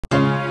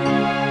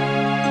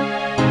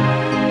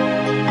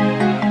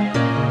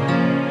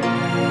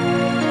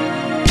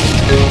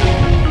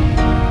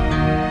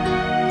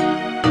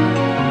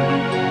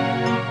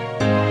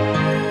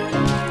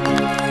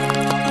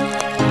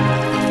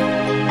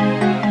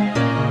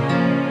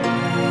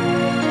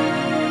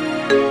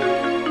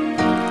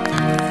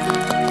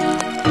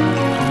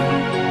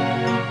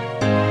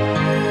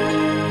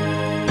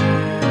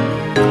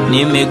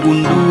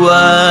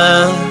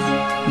Nimegundua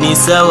ni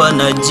sawa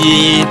na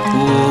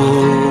jipu,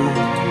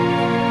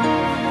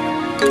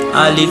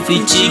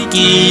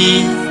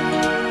 alifichiki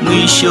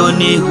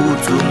mwishoni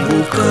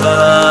hutumbuka.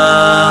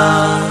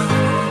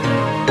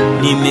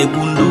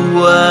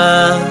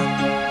 Nimegundua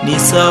ni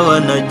sawa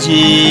na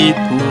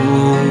jipu,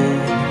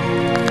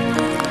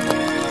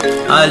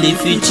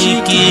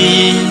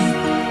 alifichiki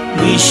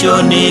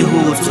mwishoni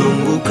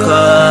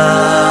hutumbuka.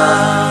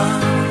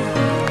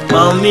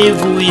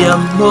 Maumivu ya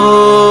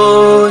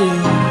moyo,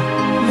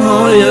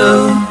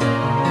 moyo,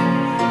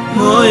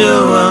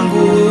 moyo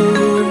wangu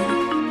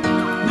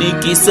ni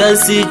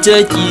kisasi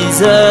cha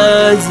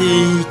kizazi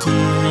hiki.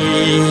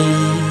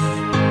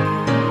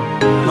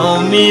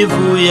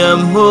 Maumivu ya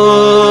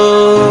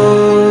moyo,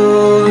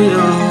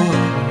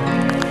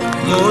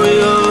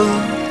 moyo,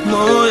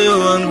 moyo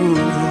wangu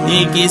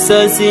ni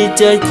kisasi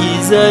cha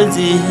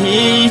kizazi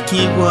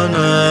hiki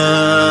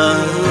Bwana.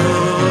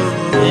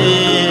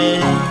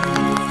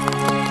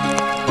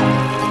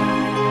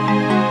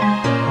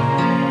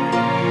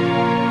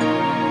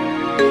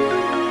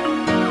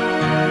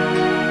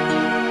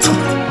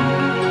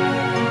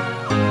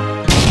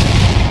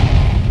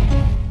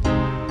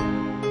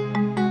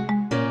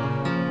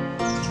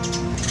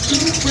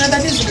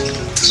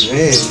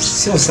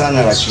 Sio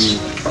sana lakini.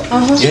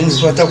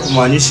 Yaani hata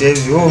kumaanisha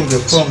hivi wewe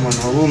ungekuwa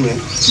mwanaume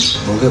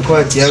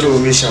ungekuwa tayari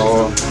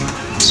umeshaoa.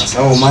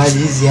 Sasa maji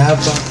hizi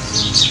hapa.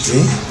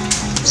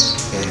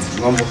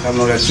 Mambo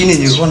kama lakini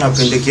nilikuwa na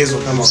pendekezo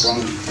kama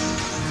kwangu.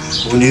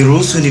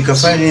 Uniruhusu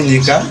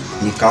nikafanye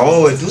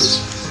nikaoe tu.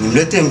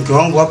 Nimlete mke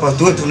wangu hapa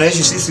tuwe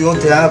tunaishi sisi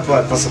wote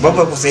hapa kwa sababu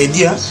ya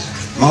kusaidia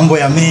mambo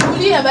ya mimi.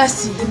 Tulia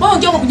basi. Mbona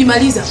ungea kwa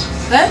kujimaliza?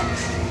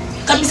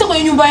 Kabisa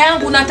kwenye nyumba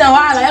yangu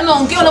natawala, yaani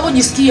unaongea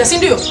unavyojisikia, si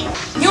ndio?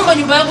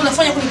 Nyumba yangu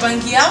unafanya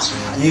kunipangia.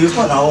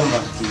 Nilikuwa naomba.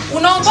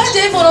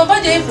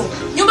 Unaombaje hivyo?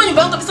 Nyumba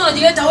yangu kabisa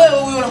unajileta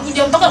wewe huyo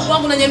unakuja mpaka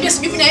kwangu unaniambia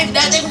sijui na hivi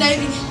dada hivi na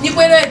hivi.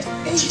 Nikuelewe.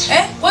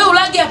 Wewe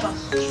ulagi hapa?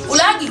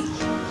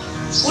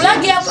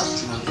 Ulagi hapa?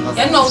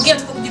 Yaani unaongea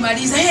tu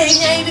kujimaliza.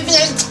 Hivi.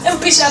 Hebu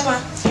pisha hapa.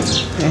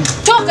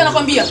 Toka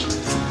nakwambia.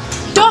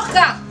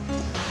 Toka.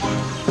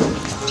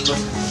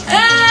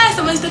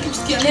 Sasa sitaki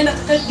kusikia. Nenda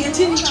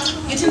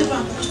getini pa.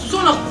 Sio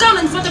unakaa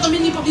unanifuata kama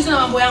mimi nipo busy na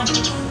mambo yangu.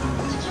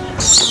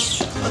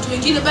 Watu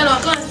wengine bana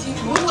wakati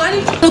Mungu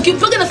yani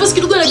ukipiga nafasi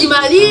kidogo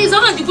anajimaliza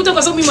au anajikuta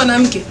kwa sababu mimi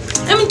mwanamke.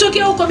 Hebu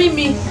nitokea huko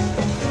mimi.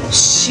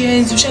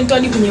 Shenzi ushanitoa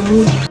hadi kwenye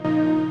mood.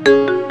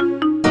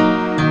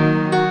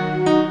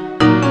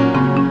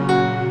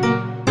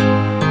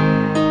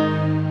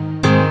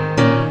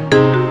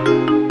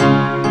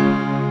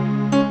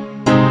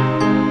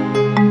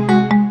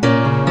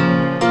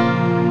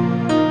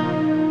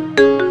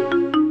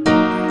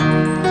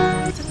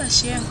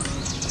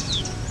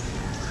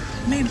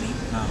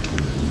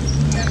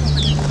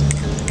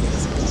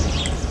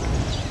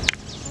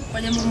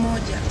 Kwa jambo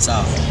moja.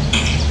 Sawa.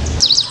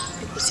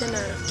 Nikuhusiana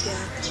na rafiki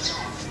yako.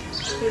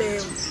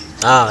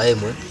 Leo.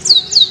 Emwe.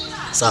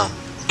 Sawa.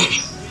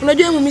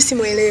 Unajua mimi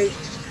simuelewi.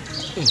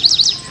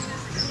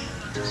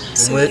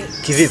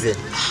 Kivipi?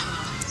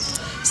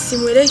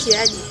 Simuelewi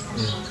kiaje.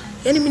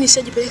 Yaani mimi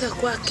nishajipeleka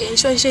kwake,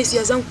 nishaonyesha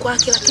hisia zangu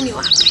kwake lakini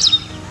wapi?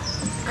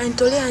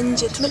 Anitolea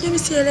nje. Tunajua mimi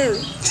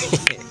sielewi.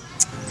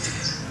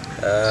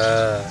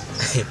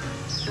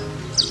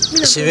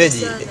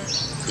 Shemeji,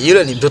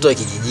 yule ni mtoto wa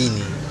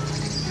kijijini.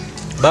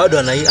 Bado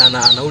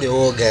ana ule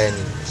oga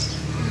yani.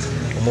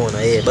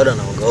 Umeona yeye bado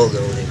anaoga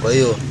ule. Kwa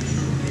hiyo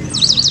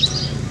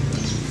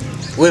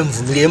wewe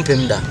mvumilie, mpe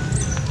muda.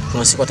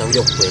 Kuna siku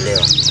atakuja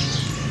kukuelewa.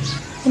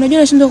 Unajua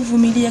nashindwa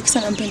kuvumilia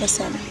kisa nampenda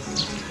sana.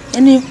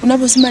 Yaani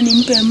unaposema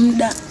nimpe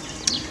muda,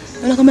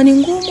 naona kama ni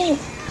ngumu.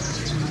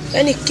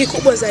 Yaani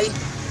kikubwa zaidi.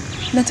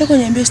 Nataka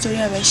uniambie historia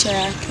ya maisha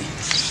yake.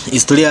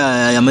 Historia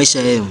ya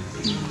maisha yake.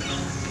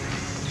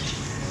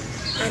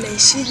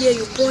 Anaishije,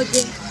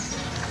 yupoje?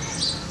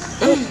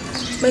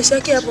 Maisha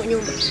yake hapo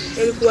nyuma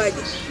yalikuwaje?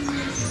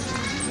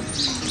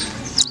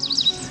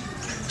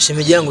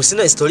 Shemeji yangu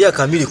sina historia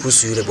kamili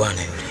kuhusu yule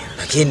bwana yule.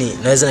 Lakini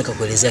naweza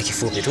nikakuelezea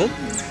kifupi tu.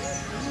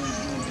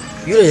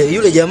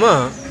 Yule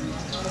jamaa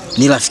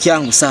ni rafiki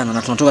yangu sana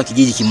na tunatoka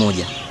kijiji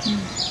kimoja.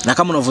 Na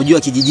kama unavyojua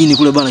kijijini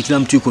kule bwana kila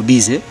mtu yuko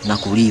busy na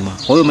kulima.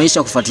 Kwa hiyo maisha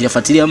ya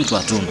kufuatilia mtu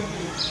hatuna.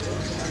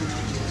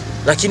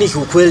 Lakini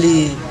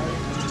kiukweli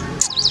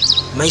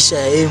maisha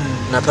ya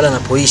na pale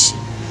anapoishi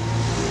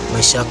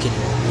maisha yake ni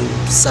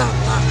magumu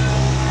sana.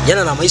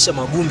 Jana na maisha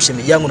magumu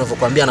shemeji yangu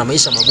ninavyokuambia na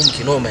maisha magumu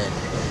kinoma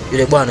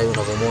yule bwana yule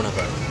unavyomuona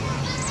pale.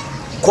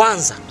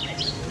 Kwanza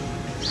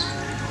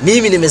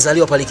mimi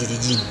nimezaliwa pale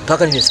kijijini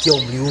mpaka nimefikia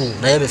umri huu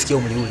na yeye amefikia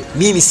umri ule.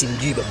 Mimi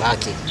simjui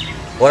babake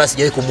wala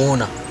sijawahi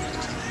kumuona.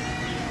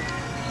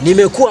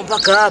 Nimekuwa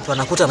mpaka hapa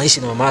nakuta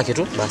naishi na mama yake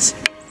tu basi.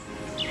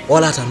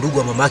 Wala hata ndugu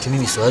wa mama yake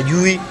mimi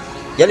siwajui.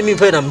 Yaani mimi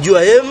pale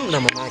namjua yeye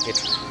na mama yake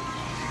tu.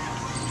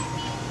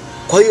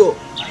 Kwa hiyo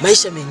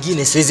maisha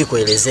mengine siwezi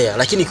kuelezea,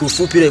 lakini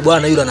kiufupi yule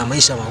bwana yule ana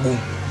maisha magumu.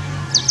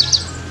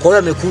 Kwa hiyo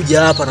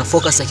amekuja hapa na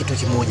focus ya kitu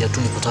kimoja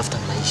tu, ni kutafuta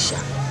maisha.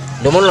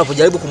 Ndio maana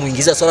unapojaribu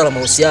kumuingizia swala la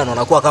mahusiano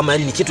anakuwa kama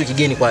yani ni kitu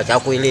kigeni kwake,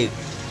 hakuelewi.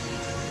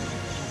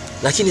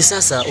 Lakini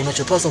sasa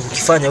unachopaswa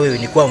kukifanya wewe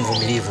ni kuwa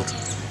mvumilivu tu.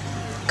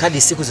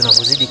 Kadri siku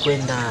zinavyozidi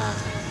kwenda,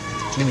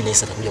 mimi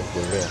naisa atakuja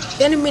kukuelewa.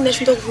 Yaani mimi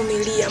nashindwa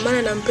kuvumilia,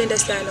 maana nampenda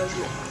sana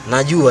ujue.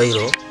 Najua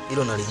hilo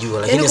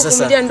nalijua, lakini sasa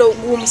kuvumilia ndio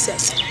ugumu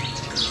sasa.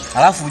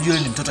 Alafu ujue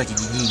ni mtoto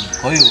kijijini.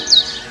 Kwa hiyo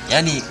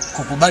yani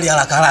kukubali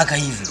haraka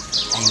hivi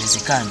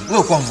haiwezekani.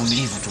 Wewe kuwa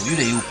mvumilivu tu,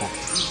 yule yupo.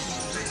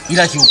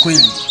 Ila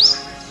kiukweli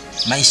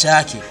maisha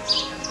yake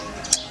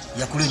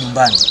ya kule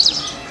nyumbani,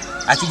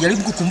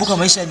 akijaribu kukumbuka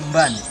maisha ya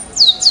nyumbani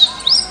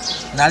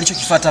na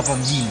alichokifuata hapa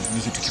mjini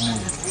ni kitu kimoja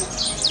tu.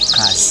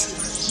 Kazi.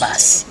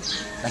 Basi.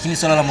 Lakini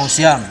swala la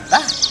mahusiano,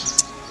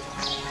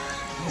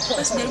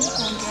 basi jaribu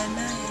kuongea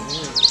naye.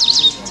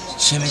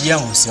 Shemeji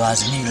yangu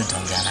usiwazi, mimi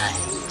nitaongea naye.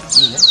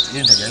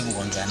 Yule nitajaribu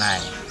kuongea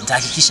naye.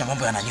 Nitahakikisha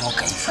mambo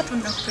yananyoka hivi. Hapo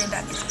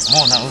ninakupenda sasa.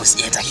 Umeona wewe,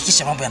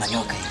 usijahakikisha mambo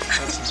yananyoka hivi.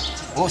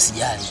 Wewe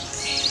usijali.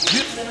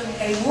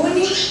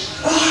 Karibuni.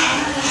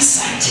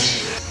 Asante.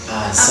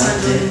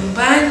 Asante.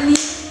 Nyumbani.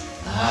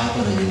 Hapo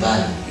ndo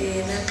nyumbani.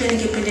 Na pia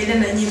ningependelea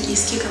na nyinyi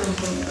mjisikie kama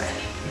mpo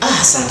nyumbani.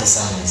 Asante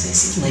sana.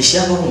 Sisi tunaishi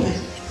hapa kumbe.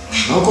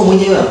 Na uko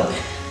mwenyewe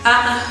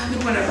hapa?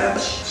 Nipo na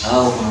baba.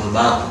 Kuna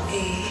babako?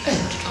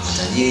 Mtoto wa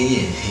matajiri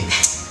yeye.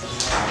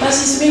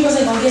 Basi subiri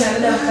kwanza niongee na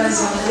dada wa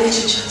kazi waangalie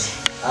chochote.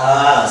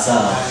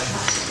 Sawa.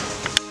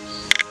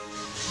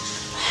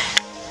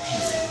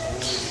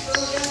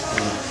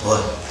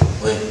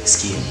 Wewe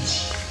sikia.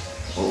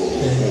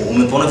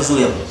 Umepona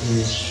vizuri hapo?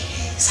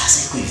 Sasa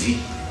iko hivi.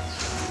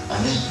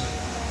 Amen.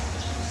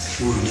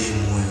 Huyu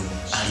demu wewe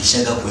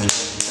alishaga kuelewa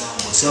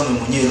kitambo. Sio mimi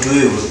mwenyewe tu,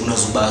 wewe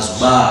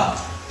unazubazuba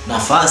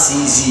nafasi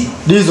hizi.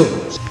 Ndizo.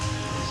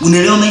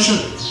 Unaelewa maisha?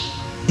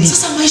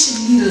 Sasa maisha ni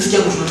nini rafiki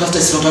yako,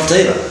 tunatafuta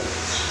hela.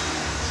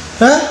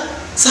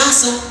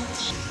 Sasa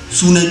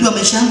si unajua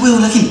maisha yangu wewe,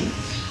 lakini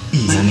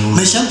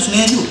maisha yangu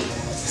unayajua.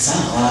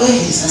 Sawa.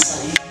 Sasa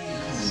hivi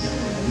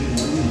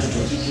mtoto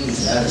wa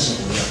kike tayari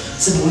shakuelewa.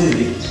 Sasa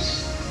wewe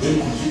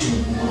kuna kitu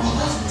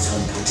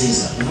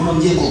unapoteza. Unaona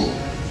mjengo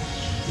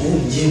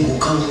huu, mjengo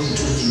kama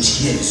mtoto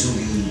kimshikilia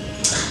vizuri huyu,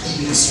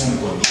 bila sio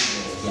kwa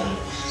yangu.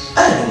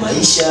 Ndo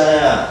maisha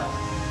haya.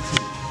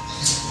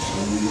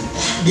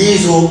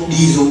 Dizo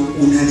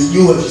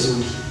unalijua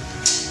vizuri.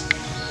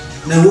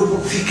 Na wewe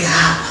kufika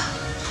hapa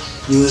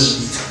ni wewe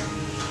Dizo.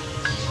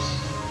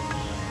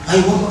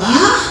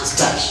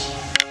 Sitaki.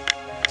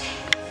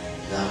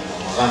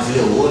 Kama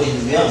vile uone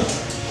ndugu yangu.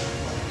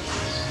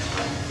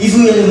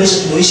 Hivi ile maisha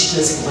tunaoishi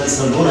kila siku pale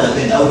sana, unaona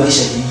napenda au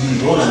maisha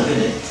kijijini unaona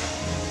napenda?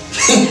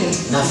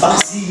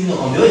 Nafasi hivi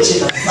nakwambia wewe,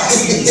 cheka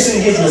nafasi hivi. Sio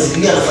ndio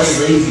tunazipigia nafasi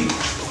za hivi.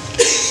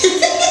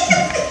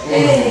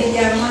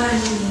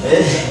 Jamani.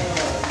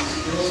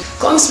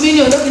 Kama msubiri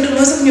niondoke ndio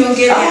unaweza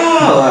kuniongelea.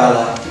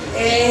 Wala.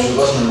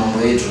 Tulikuwa tuna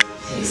mambo yetu.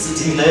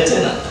 Si timu nayo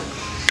tena.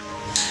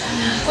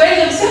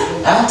 Kweli kabisa?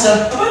 Hata.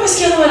 Papa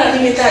umesikia kama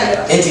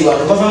nimetajwa. Eti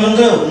bwana, kwa sababu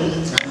ngao.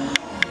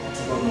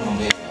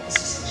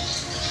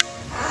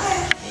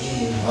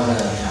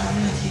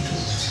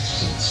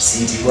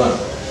 Siti bwana.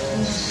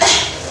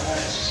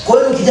 Kwa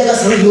hiyo ukitaka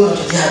sasa hivi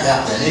unatokeaga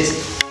hapa neti.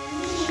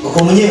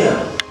 Uko mwenyewe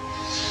hapa?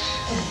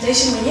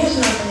 Naishi mwenyewe,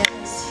 tunafanya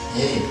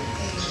kazi.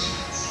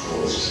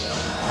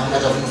 Hamna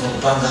hata vitu vya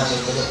kupanga hapo,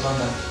 kwa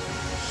kupanga.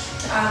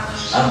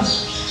 Hamna.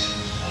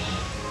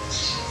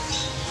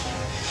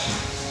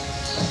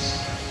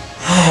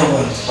 Haya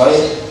bwana, kwa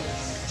hiyo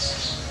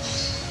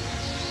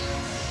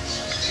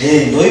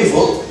ndio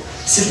hivyo.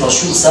 Sisi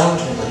tunashukuru sana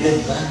tumepajua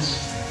nyumbani.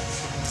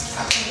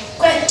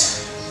 Kwetu.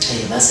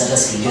 Basi hata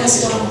siku nyingine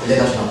sisi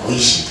tunakupeleka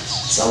tunakoishi.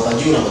 Sasa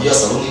ukajua unajua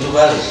saluni tu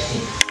pale.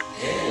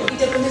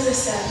 Itapendeza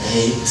sana.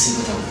 Hiyo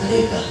siku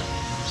tutakupeleka.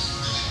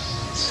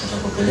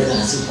 Tutakupeleka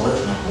na siku pale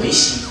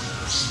tunakoishi.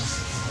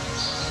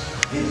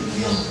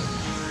 Vipi yangu?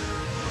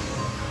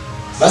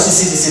 Basi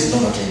sisi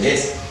tunaomba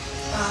tuendeze.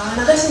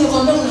 Na kasi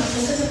nikwambia kuna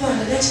mfanyakazi hapa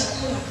anaandaa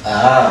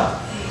chakula.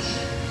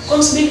 Kwa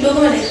msubiri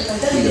kidogo na dakika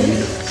kadhaa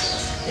ndio.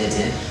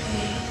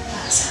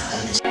 Sawa.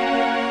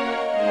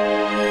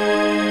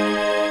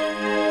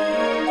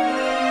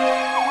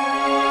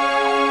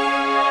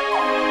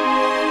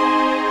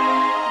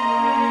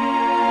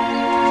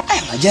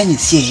 Majani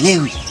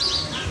sielewi.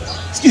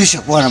 Sijui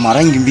shakuwa na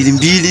marangi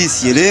mbili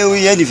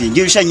sielewi, yani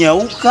vingine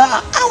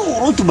vishanyauka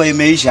au rutuba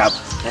imeisha hapa.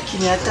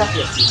 Lakini hata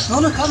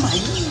naona kama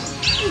hii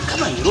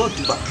kama ni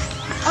rutuba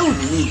au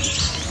ni nini?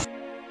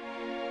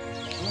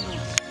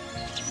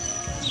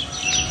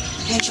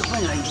 Hii shakuwa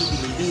na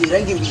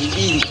rangi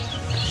mbili.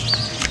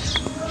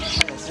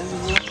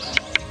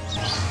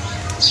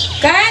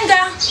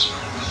 Kaenga.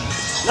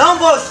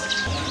 Naomba.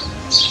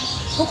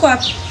 Huko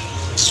wapi?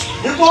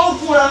 Nipo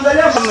huku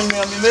naangalia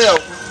mimea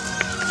huku.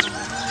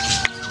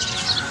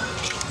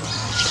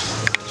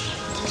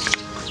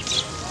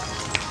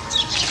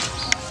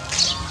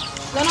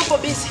 Upo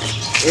busy?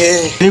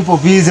 Nipo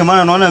busy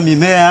maana naona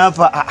mimea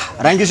hapa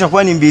rangi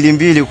shakuwa ni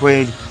mbili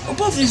kweli.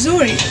 Upo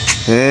vizuri?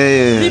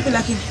 Vipi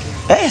lakini?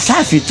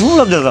 Safi tu,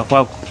 labda za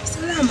kwako.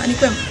 Salama, ni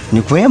kwema.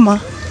 Ni kwema.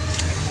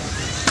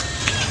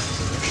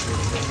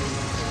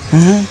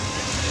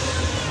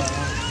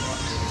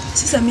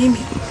 Sasa mimi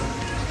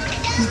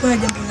niko na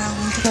jambo langu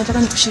nataka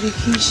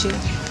nikushirikishe.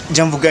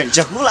 Jambo gani?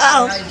 Chakula?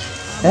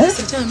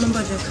 Achana mambo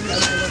ya vyakula.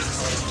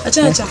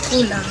 Achana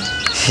chakula.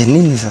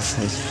 Nini sasa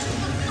hivi?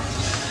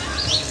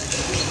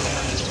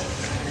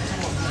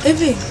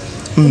 Hivi,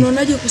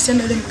 unaonaje kuhusiana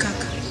na yule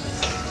mkaka?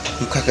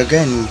 Mkaka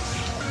gani?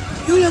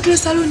 Yule kule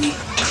saluni.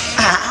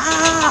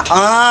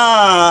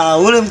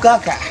 Ule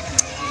mkaka.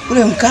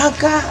 Ule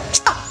mkaka.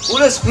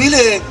 Ule siku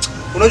ile,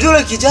 unajua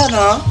ule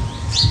kijana?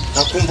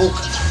 Nakumbuka.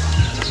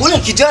 Ule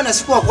kijana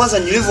siku ya kwanza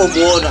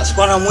nilivyomuona,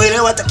 sikuwa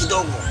namuelewa hata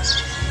kidogo.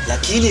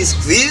 Lakini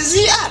siku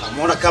hizi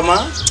namuona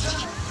kama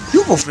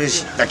yupo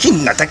fresh.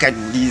 Lakini nataka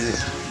niulize.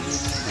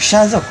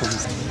 Ushaanza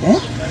kumza?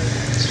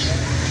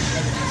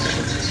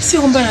 Sio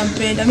kwamba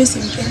nampenda, mimi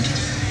simpendi.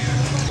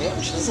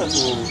 Ushaanza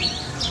ku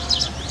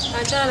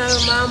Achana na hayo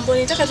mambo.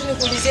 Nitaka tu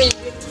nikuulizie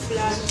kitu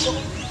fulani.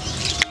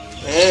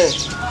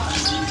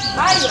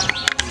 Haya.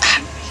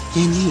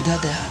 Yeye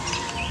dada.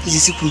 Hizi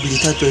siku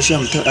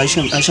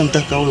 2-3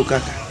 ashamtaka huyo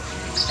kaka.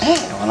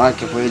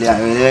 Wanawake kweli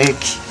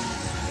haeleweki.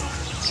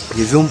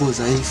 Ni vyombo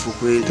dhaifu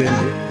kweli.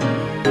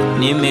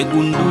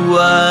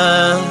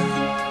 Nimegundua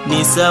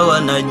ni sawa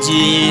na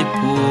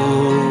jipu,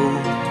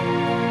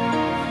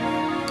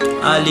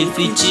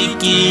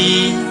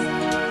 alifichiki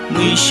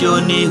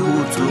mwishoni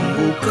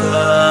hutumbuka.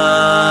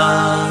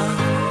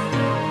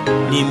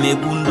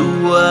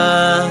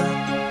 Nimegundua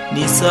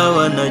ni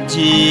sawa na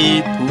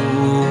jipu,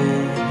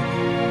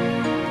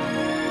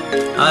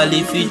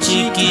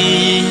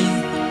 alifichiki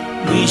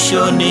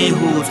mwishoni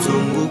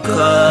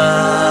hutumbuka.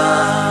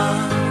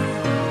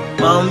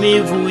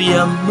 Maumivu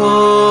ya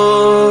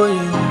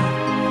moyo,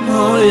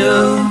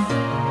 moyo,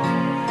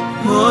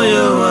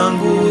 moyo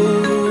wangu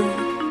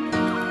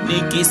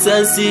ni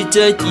kisasi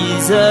cha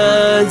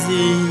kizazi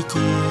hiki.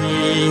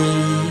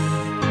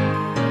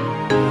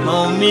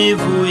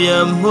 Maumivu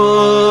ya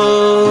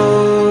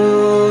moyo,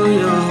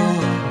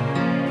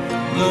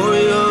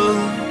 moyo,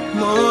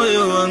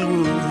 moyo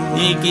wangu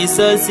ni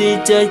kisasi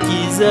cha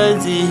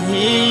kizazi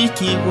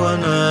hiki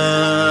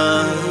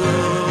Bwana.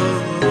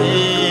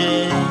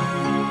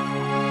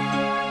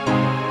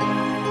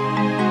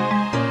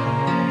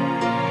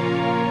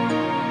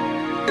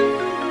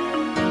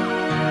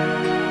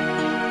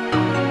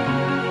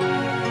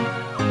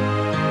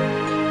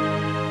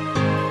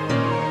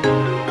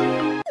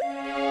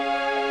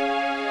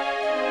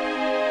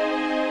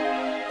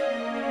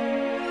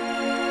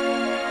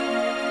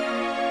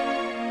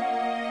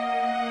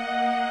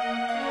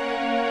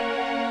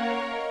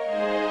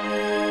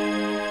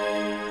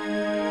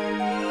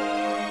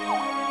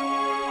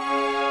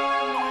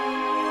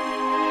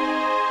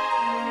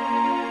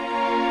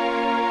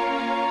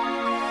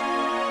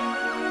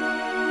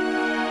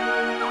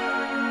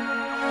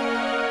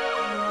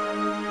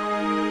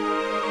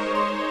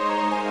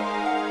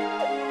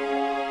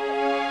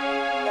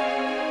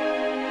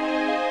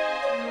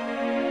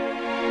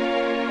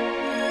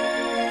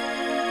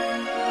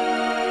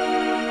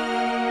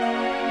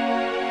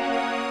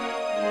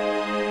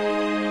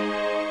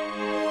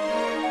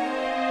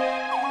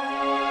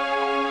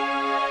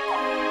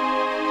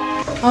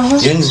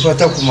 Yaani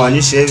nilipata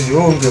kumaanisha hivi,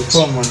 wewe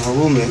ungekuwa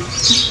mwanaume,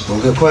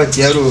 ungekuwa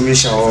tayari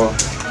umeshaoa.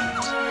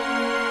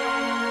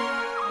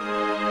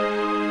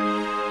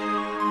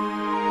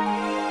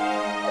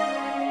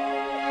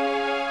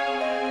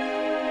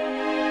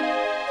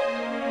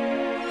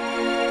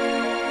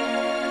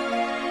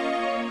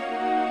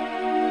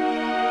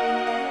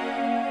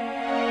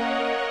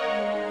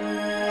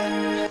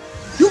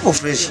 Yupo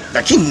fresh,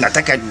 lakini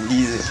nataka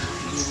niulize.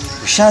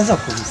 Ushaanza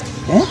kumza?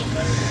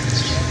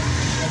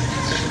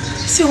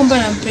 Sio kwamba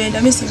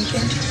nampenda, mimi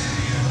simpendi.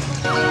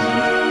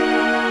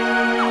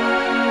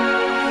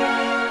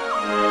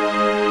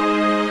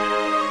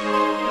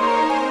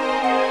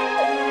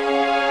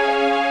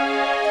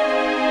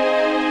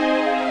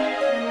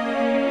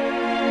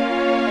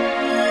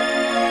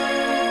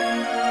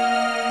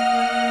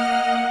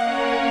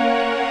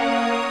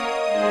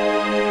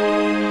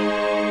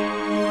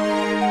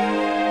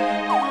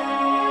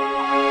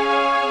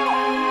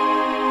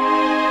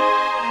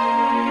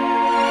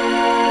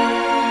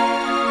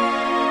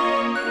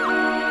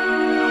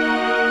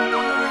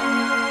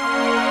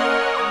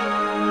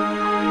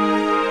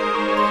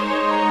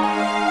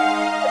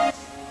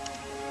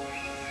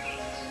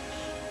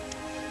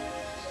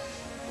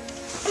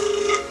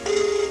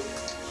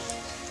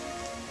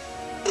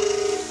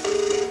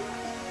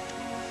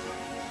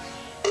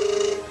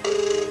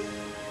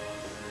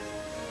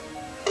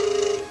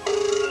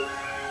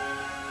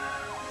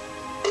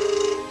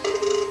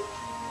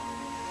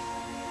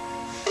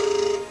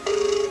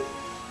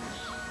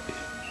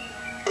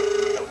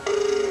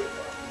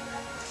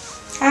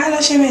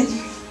 Halo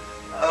shemeji.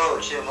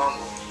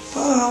 Mambo.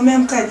 Poa,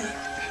 umeamkaje?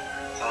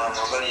 Salama,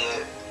 habari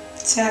yeye?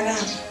 Salama.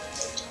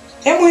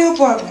 Hebu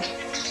yupo hapa?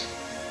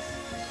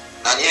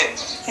 Nani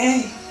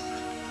yeye?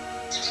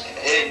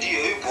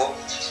 Ndio yupo.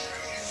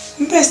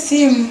 Mpe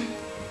simu.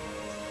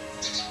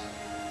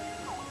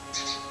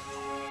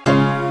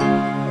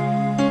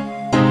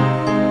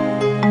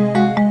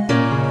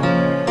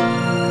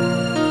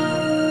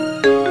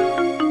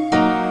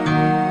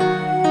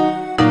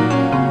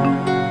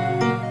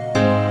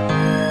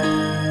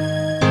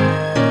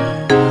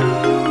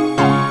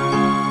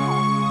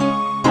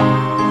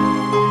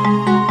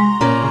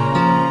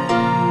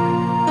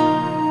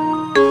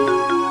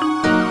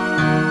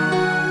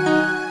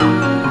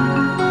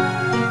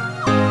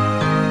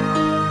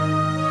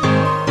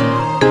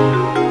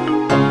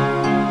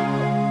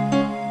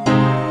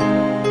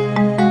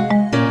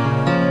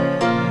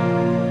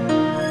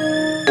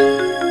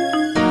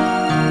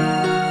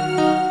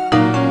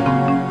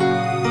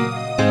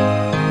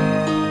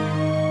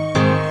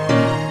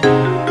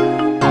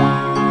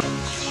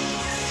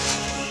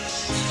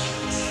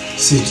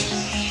 Siti.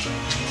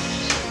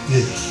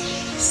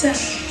 Sasa.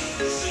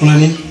 Una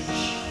nini?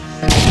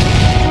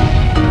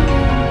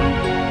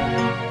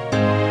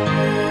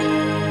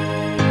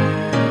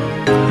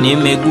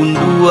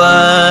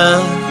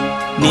 Nimegundua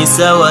ni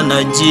sawa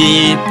na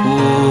jipu,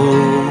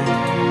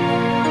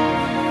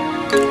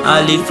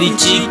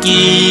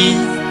 alifichiki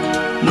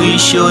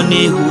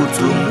mwishoni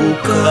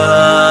hutumbuka.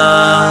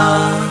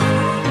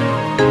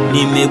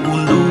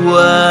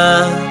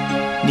 Nimegundua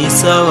ni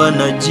sawa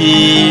na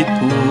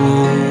jipu,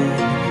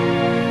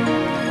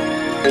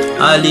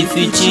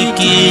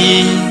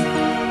 alifichiki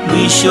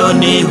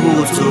mwishoni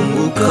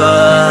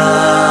hutumbuka.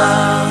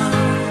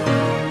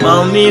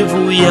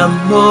 Maumivu ya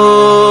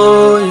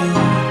moyo,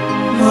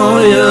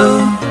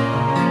 moyo,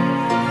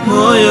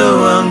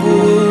 moyo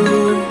wangu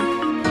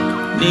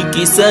ni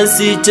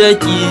kisasi cha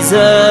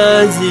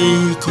kizazi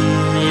hiki.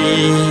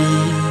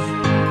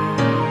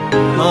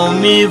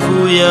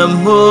 Maumivu ya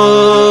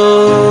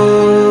moyo,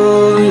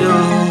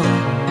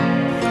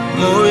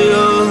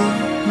 moyo,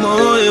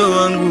 moyo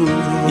wangu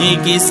ni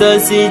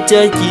kisasi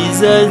cha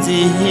kizazi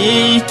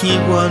hiki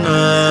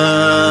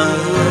Bwana.